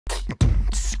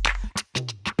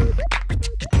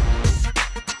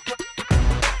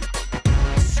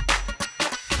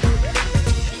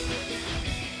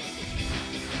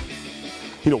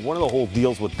You know, one of the whole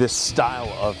deals with this style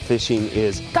of fishing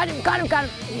is... Got him, got him, got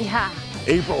him. Yeah.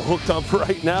 April hooked up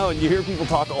right now, and you hear people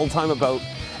talk all the time about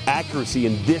accuracy,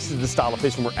 and this is the style of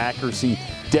fishing where accuracy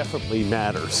definitely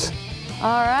matters.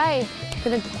 All right,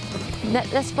 gonna net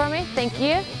this for me, thank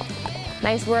you.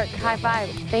 Nice work, high five,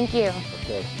 thank you.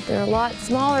 Okay. They're a lot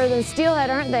smaller than steelhead,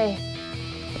 aren't they?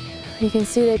 You can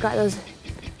see they've got those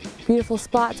beautiful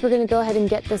spots. We're gonna go ahead and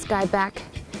get this guy back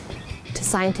to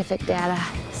scientific data.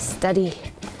 Study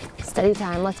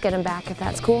time, let's get him back if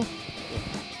that's cool.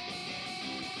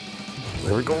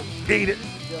 There we go, ate it,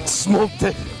 smoked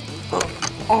it.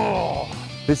 Oh,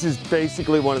 this is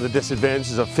basically one of the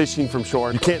disadvantages of fishing from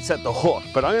shore. You can't set the hook,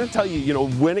 but I'm gonna tell you, you know,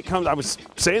 when it comes, I was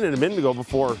saying it a minute ago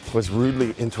before I was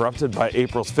rudely interrupted by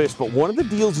April's fish, but one of the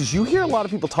deals is you hear a lot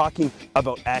of people talking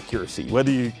about accuracy,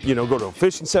 whether you know, go to a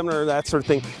fishing seminar or that sort of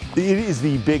thing. It is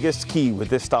the biggest key with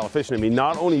this style of fishing. I mean,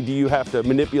 not only do you have to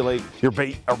manipulate your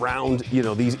bait around, you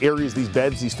know, these areas, these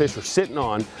beds these fish are sitting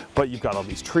on, but you've got all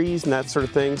these trees and that sort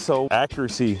of thing. So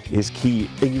accuracy is key.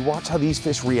 And you watch how these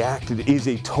fish react. It is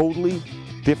a totally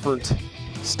different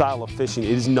style of fishing.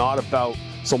 It is not about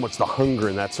so much the hunger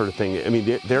and that sort of thing. I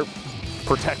mean, they're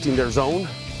protecting their zone,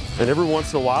 and every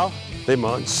once in a while, they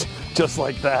munch, just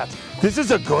like that. This is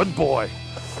a good boy.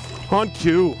 On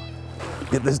cue.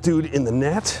 Get this dude in the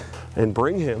net and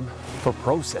bring him for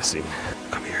processing.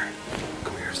 Come here,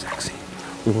 sexy.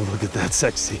 Ooh, look at that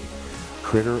sexy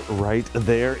critter right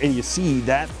there. And you see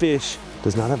that fish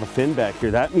does not have a fin back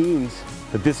here. That means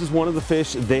that this is one of the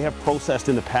fish they have processed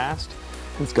in the past.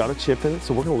 It's got a chip in it,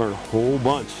 so we're gonna learn a whole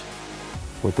bunch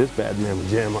with this bad mamma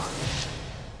jamma.